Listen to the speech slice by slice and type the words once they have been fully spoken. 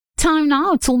Time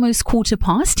now, it's almost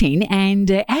 10:15, and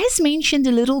as mentioned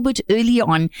a little bit earlier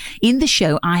on in the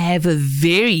show, I have a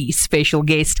very special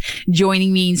guest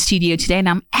joining me in studio today, and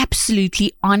I'm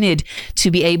absolutely honored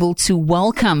to be able to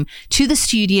welcome to the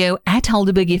studio at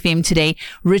Helderberg FM today,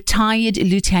 retired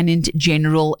Lieutenant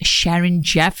General Sharon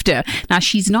Jephta. Now,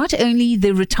 she's not only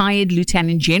the retired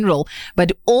Lieutenant General,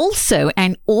 but also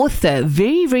an author,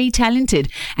 very, very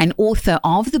talented, an author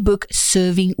of the book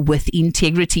Serving with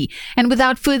Integrity. And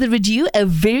without further ado, a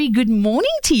very good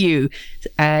morning to you,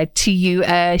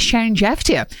 Sharon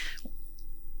Jephta.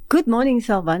 Good morning,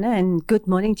 Silvana, and good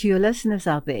morning to your listeners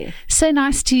out there. So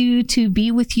nice to be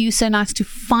with you. So nice to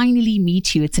finally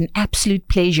meet you. It's an absolute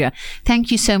pleasure. Thank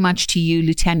you so much to you,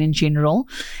 Lieutenant General,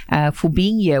 for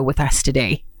being here with us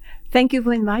today. Thank you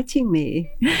for inviting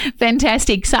me.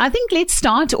 Fantastic. So I think let's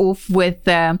start off with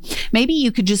maybe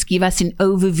you could just give us an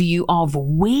overview of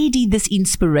where did this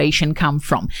inspiration come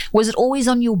from? Was it always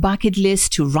on your bucket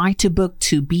list to write a book,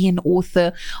 to be an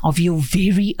author of your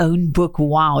very own book?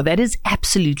 Wow, that is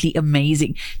absolutely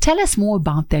amazing. Tell us more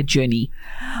about that journey.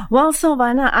 Well,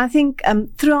 Silvana, I think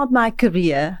throughout my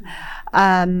career,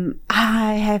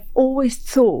 I have always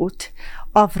thought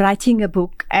of writing a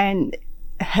book, and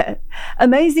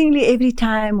amazingly, every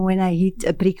time when I hit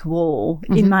a brick wall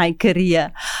in my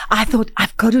career, I thought,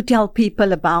 I've got to tell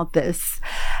people about this.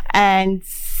 And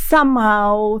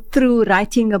somehow through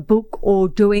writing a book or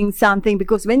doing something,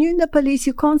 because when you're in the police,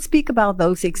 you can't speak about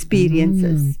those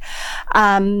experiences.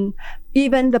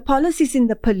 Even the policies in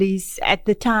the police at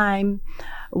the time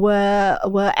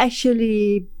were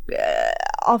actually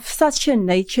of such a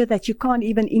nature that you can't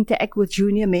even interact with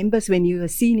junior members when you're a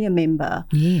senior member.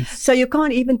 Yes. So you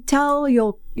can't even tell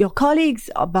your colleagues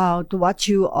about what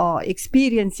you are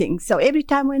experiencing. So every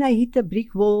time when I hit a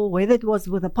brick wall, whether it was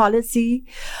with a policy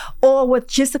or with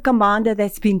just a commander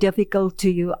that's been difficult to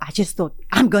you, I just thought,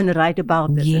 I'm going to write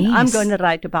about this. Yes. And I'm going to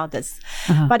write about this.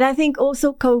 But I think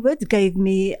also COVID gave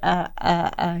me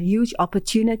a huge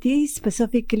opportunity,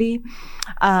 specifically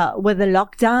with the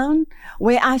lockdown,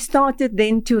 where I started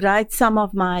then to write some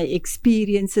of my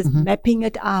experiences, mapping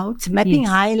it out, mapping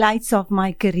highlights of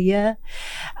my career,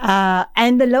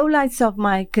 and the lowlights of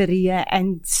my career,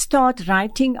 and start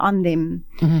writing on them.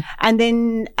 And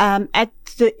then at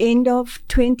the end of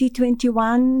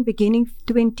 2021, beginning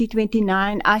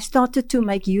 2029, I started to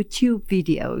make YouTube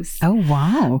videos. Oh,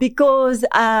 wow. Because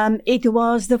it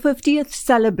was the 50th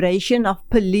celebration of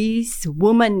police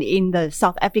women in the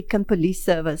South African Police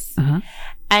Service.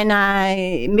 And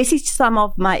I messaged some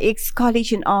of my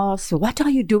ex-colleagues and asked, what are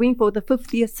you doing for the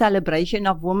 50th celebration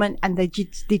of women? And they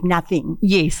just did nothing.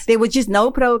 Yes. There was just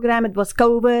no program. It was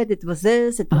COVID. It was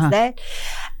this. It was that.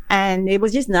 And it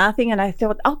was just nothing. And I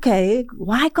thought, okay,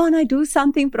 why can't I do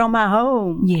something from my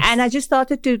home? Yes. And I just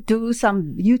started to do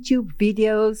some YouTube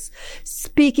videos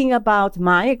speaking about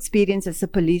my experience as a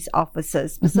police officer,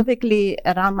 specifically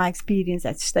around my experience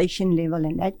at station level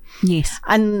and that. Yes.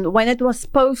 And when it was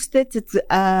posted, it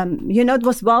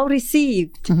was well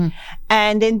received.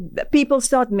 And then people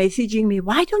start messaging me,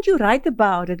 why don't you write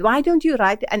about it? Why don't you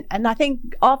write? And I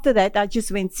think after that, I just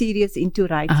went serious into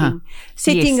writing,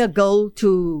 setting a goal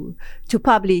to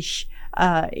publish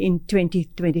in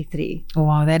 2023.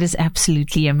 Wow, that is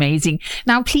absolutely amazing.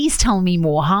 Now, please tell me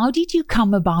more. How did you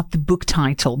come about the book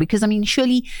title? Because, I mean,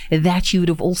 surely that you would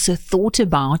have also thought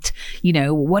about,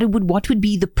 what would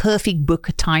be the perfect book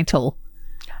title?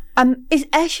 It's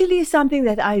actually something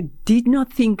that I did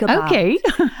not think about. Okay.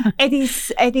 It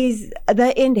is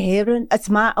it's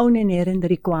my own inherent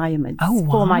requirements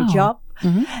for my job.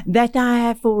 That I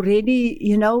have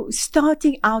already,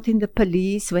 starting out in the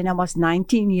police when I was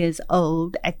 19 years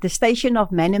old at the station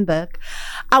of Manenberg.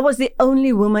 I was the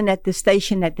only woman at the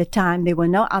station at the time. There were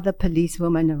no other police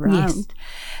women around. Yes.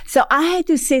 So I had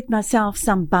to set myself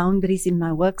some boundaries in my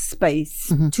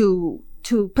workspace to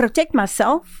protect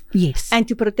myself, and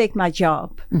to protect my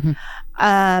job.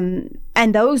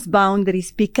 And those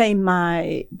boundaries became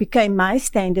my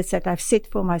standards that I've set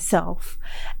for myself,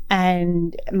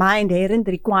 and my inherent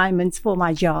requirements for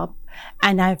my job.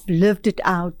 And I've lived it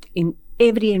out in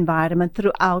every environment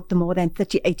throughout the more than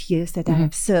 38 years that I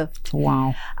have served.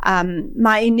 Wow.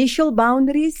 My initial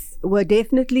boundaries were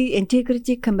definitely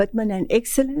integrity, commitment, and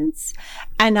excellence.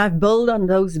 And I've built on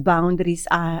those boundaries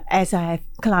as I have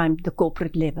climbed the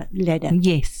corporate ladder.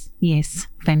 Yes. Yes,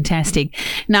 fantastic.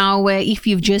 Now, if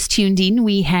you've just tuned in,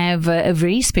 we have a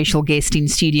very special guest in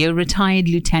studio, retired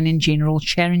Lieutenant General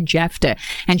Sharon Jephta,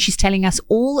 and she's telling us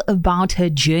all about her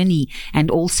journey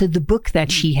and also the book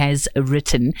that she has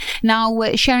written. Now,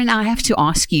 Sharon, I have to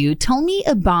ask you, tell me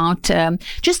about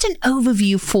just an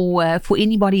overview for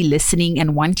anybody listening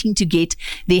and wanting to get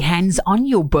their hands on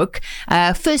your book.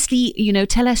 Firstly,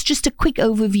 tell us just a quick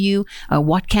overview.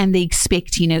 What can they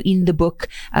expect, in the book?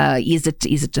 Is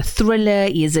it a thriller?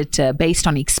 Is it based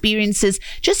on experiences?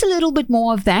 Just a little bit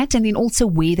more of that, and then also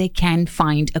where they can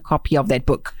find a copy of that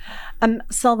book.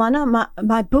 Silvana,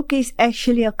 my book is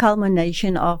actually a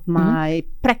culmination of my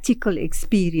practical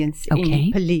experience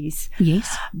in police.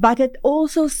 Yes. But it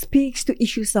also speaks to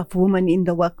issues of women in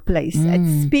the workplace.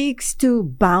 It speaks to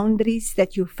boundaries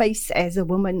that you face as a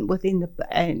woman within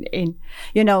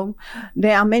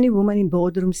there are many women in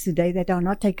boardrooms today that are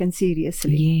not taken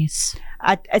seriously. Yes.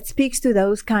 It speaks to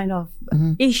those kind of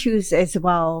issues as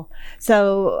well.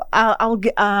 So I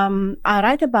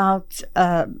write about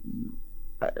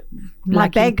my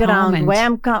background, where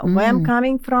I'm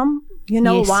coming from,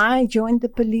 why I joined the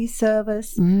police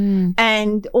service,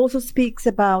 and also speaks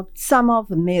about some of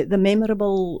the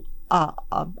memorable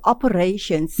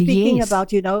operations, speaking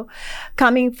about,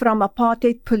 coming from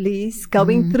apartheid police,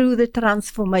 going through the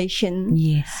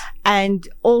transformation, and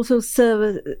also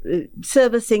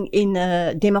servicing in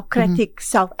a democratic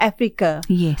South Africa.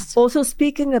 Also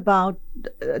speaking about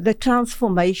the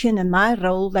transformation and my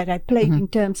role that I played in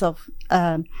terms of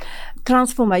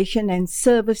transformation and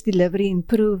service delivery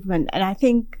improvement. And I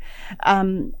think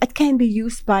it can be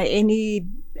used by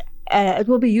it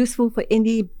will be useful for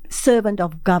any servant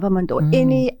of government or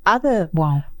any other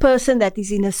person that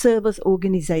is in a service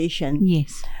organization.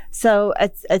 Yes. So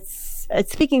it's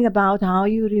speaking about how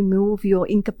you remove your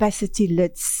incapacity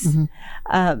lids,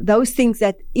 those things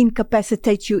that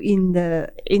incapacitate you in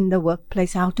the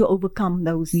workplace, how to overcome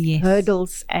those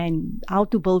hurdles and how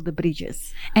to build the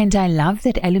bridges. And I love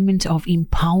that element of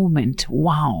empowerment.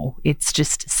 Wow, it's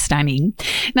just stunning.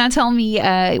 Now tell me,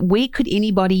 where could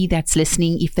anybody that's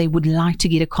listening, if they would like to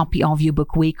get a copy of your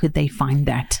book, where could they find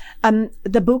that?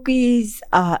 The book is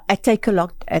at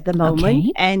Takealot at the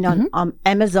moment and on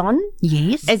Amazon.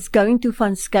 Yes. It's going to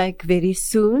Van Skyk very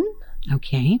soon.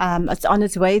 Okay. It's on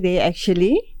its way there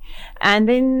actually. And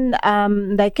then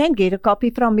they can get a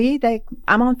copy from me.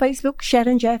 I'm on Facebook,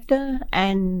 Sharon Jephta,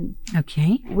 and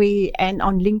and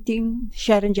on LinkedIn,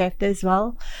 Sharon Jephta as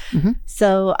well.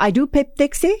 So I do pep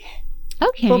taxi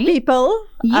for people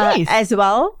as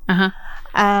well.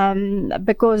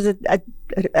 Because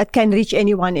it can reach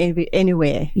anyone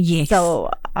anywhere. Yes. So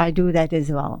I do that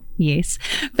as well. Yes.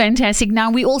 Fantastic.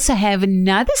 Now we also have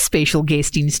another special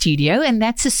guest in studio, and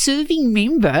that's a serving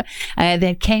member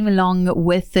that came along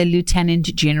with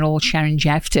Lieutenant General Sharon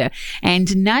Jephta,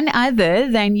 and none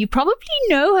other than, you probably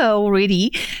know her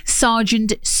already,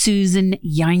 Sergeant Susan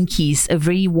Jantjies. A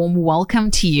very warm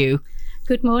welcome to you.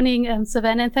 Good morning,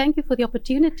 Savannah, and thank you for the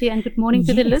opportunity, and good morning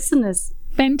to the listeners.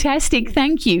 Fantastic.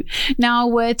 Thank you.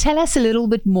 Now, tell us a little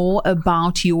bit more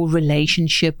about your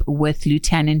relationship with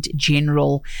Lieutenant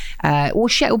General, or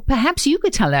perhaps you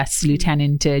could tell us,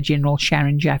 Lieutenant General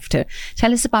Sharon Jephta.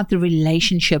 Tell us about the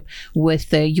relationship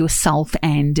with yourself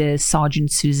and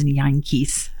Sergeant Susan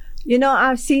Jantjies.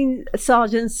 I've seen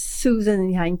Sergeant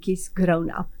Susan Jantjies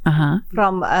grown up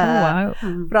from a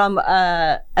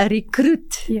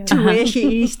recruit to where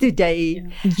she is today.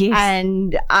 Yes.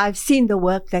 And I've seen the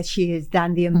work that she has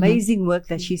done, the amazing work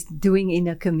that she's doing in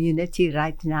a community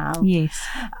right now. Yes.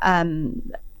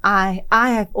 I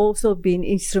have also been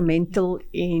instrumental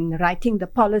in writing the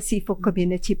policy for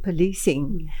community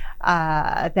policing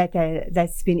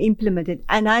that's been implemented,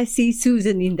 and I see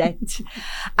Susan in that.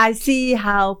 I see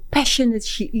how passionate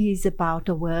she is about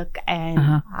her work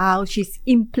and how she's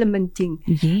implementing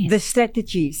the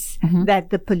strategies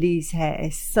that the police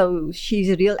has. So she's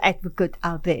a real advocate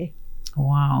out there.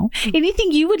 Wow.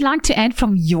 Anything you would like to add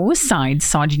from your side,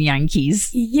 Sergeant Jantjies?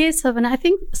 Yes, Savannah. I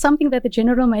think something that the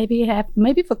General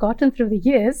maybe forgotten through the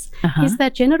years is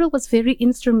that General was very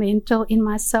instrumental in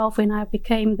myself when I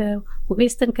became the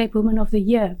Western Cape Woman of the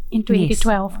Year in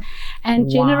 2012. And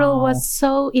General was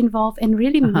so involved and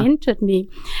really mentored me.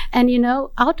 And,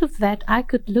 out of that, I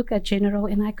could look at General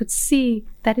and I could see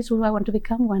that is who I want to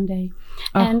become one day.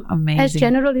 And amazing. As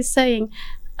General is saying,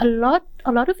 a lot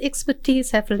of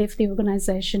expertise have left the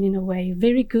organization in a way,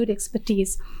 very good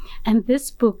expertise. And this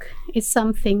book is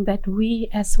something that we,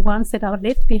 as ones that are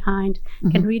left behind,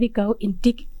 can really go and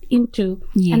dig into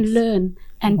and learn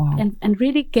and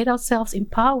really get ourselves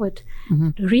empowered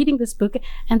reading this book.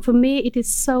 And for me, it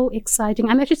is so exciting.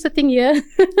 I'm actually sitting here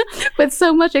with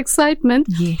so much excitement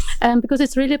because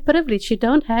it's really a privilege. You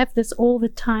don't have this all the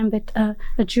time that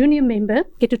a junior member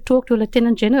get to talk to a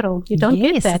lieutenant general. You don't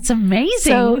get that. It's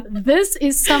amazing. So this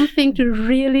is something to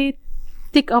really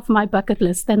tick off my bucket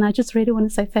list. And I just really want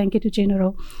to say thank you to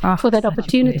General for that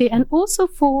opportunity, and also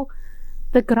for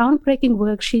the groundbreaking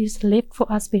work she's left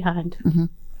for us behind.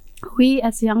 We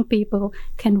as young people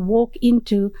can walk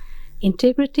into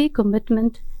integrity,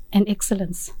 commitment, and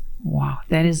excellence. Wow,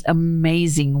 that is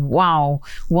amazing. Wow,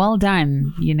 well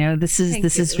done. You know, this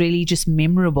is really just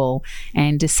memorable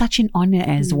and such an honor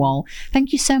as well.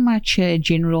 Thank you so much,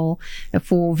 General,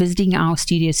 for visiting our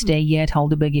studios today here at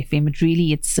Helderberg FM.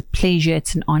 It's a pleasure.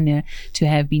 It's an honor to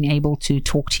have been able to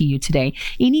talk to you today.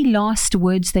 Any last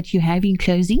words that you have in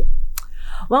closing?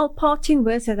 Well, parting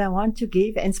words that I want to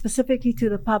give, and specifically to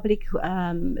the public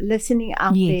listening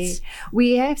out there,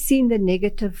 we have seen the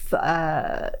negative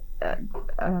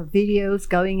videos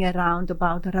going around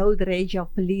about road rage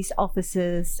of police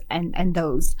officers and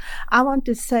those. I want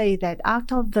to say that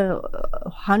out of the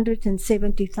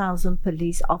 170,000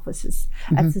 police officers,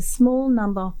 that's a small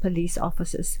number of police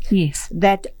officers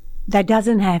that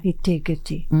doesn't have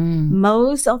integrity.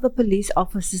 Most of the police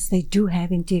officers, they do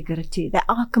have integrity. They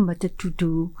are committed to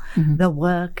do the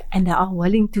work, and they are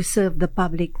willing to serve the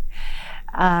public.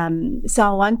 So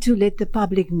I want to let the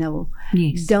public know,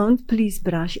 don't please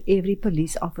brush every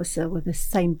police officer with the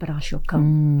same brush or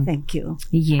comb. Thank you.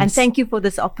 And thank you for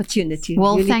this opportunity.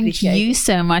 Well, really thank you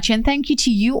so much. And thank you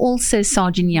to you also,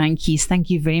 Sergeant Yankees. Thank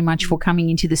you very much for coming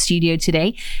into the studio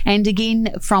today. And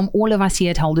again, from all of us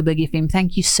here at Helderberg FM,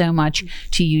 thank you so much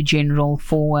to you, General,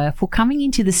 for coming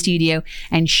into the studio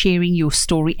and sharing your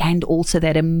story and also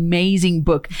that amazing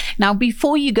book. Now,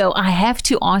 before you go, I have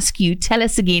to ask you, tell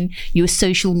us again your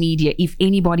social media, if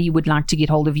anybody would like to get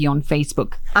hold of you on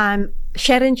Facebook. I'm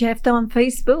Sharon Jephta on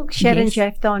Facebook, Sharon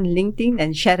Jephta on LinkedIn,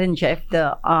 and Sharon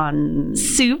Jephta on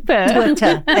Super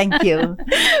Twitter. Thank you.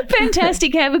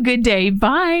 Fantastic. Have a good day.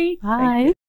 Bye. Bye.